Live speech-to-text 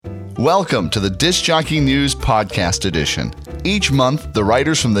Welcome to the Disc Jockey News Podcast Edition. Each month, the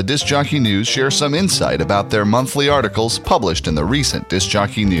writers from the Disc Jockey News share some insight about their monthly articles published in the recent Disc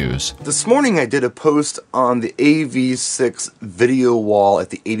Jockey News. This morning I did a post on the AV6 video wall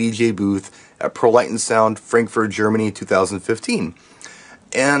at the ADJ booth at Pro Light and Sound, Frankfurt, Germany, 2015.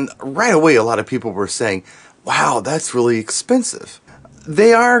 And right away a lot of people were saying, wow, that's really expensive.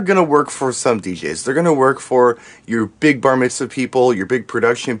 They are going to work for some DJs. They're going to work for your big bar mitzvah people, your big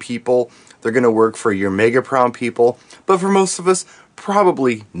production people. They're going to work for your mega prom people. But for most of us,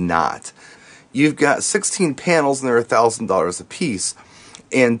 probably not. You've got 16 panels and they're $1,000 a piece.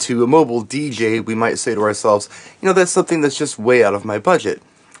 And to a mobile DJ, we might say to ourselves, that's something that's just way out of my budget.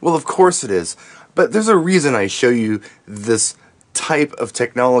 Well, of course it is. But there's a reason I show you this type of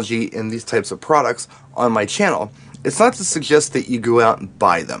technology and these types of products on my channel. It's not to suggest that you go out and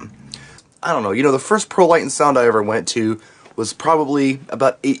buy them. I don't know, the first Pro Light and Sound I ever went to was probably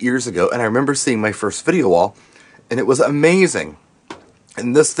about 8 years ago, and I remember seeing my first video wall, and it was amazing.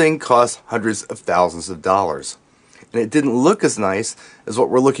 And this thing cost hundreds of thousands of dollars. And it didn't look as nice as what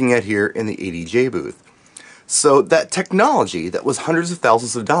we're looking at here in the ADJ booth. So that technology that was hundreds of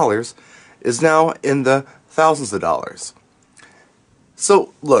thousands of dollars is now in the thousands of dollars.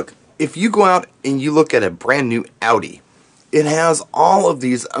 So look, if you go out and you look at a brand new Audi, it has all of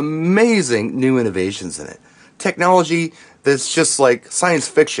these amazing new innovations in it. Technology that's just like science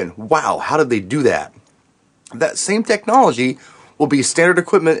fiction. Wow, how did they do that? That same technology will be standard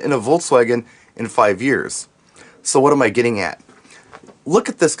equipment in a Volkswagen in 5 years. So what am I getting at? Look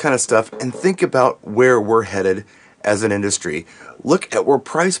at this kind of stuff and think about where we're headed as an industry. Look at where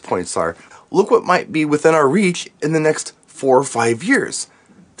price points are. Look what might be within our reach in the next 4 or 5 years.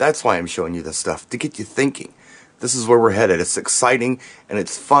 That's why I'm showing you this stuff, to get you thinking. This is where we're headed. It's exciting and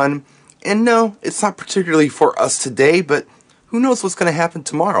it's fun. And no, it's not particularly for us today, but who knows what's going to happen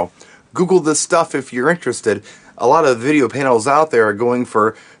tomorrow. Google this stuff if you're interested. A lot of video panels out there are going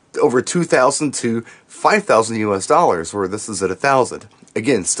for over $2,000 to $5,000 US dollars, where this is at $1,000.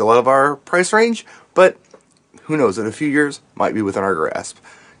 Again, still out of our price range, but who knows, in a few years, might be within our grasp.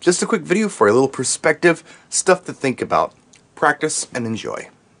 Just a quick video for you, a little perspective, stuff to think about. Practice and enjoy.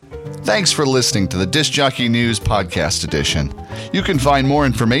 Thanks for listening to the Disc Jockey News Podcast Edition. You can find more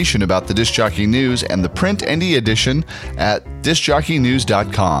information about the Disc Jockey News and the print and e-edition at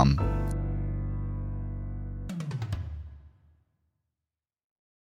discjockeynews.com.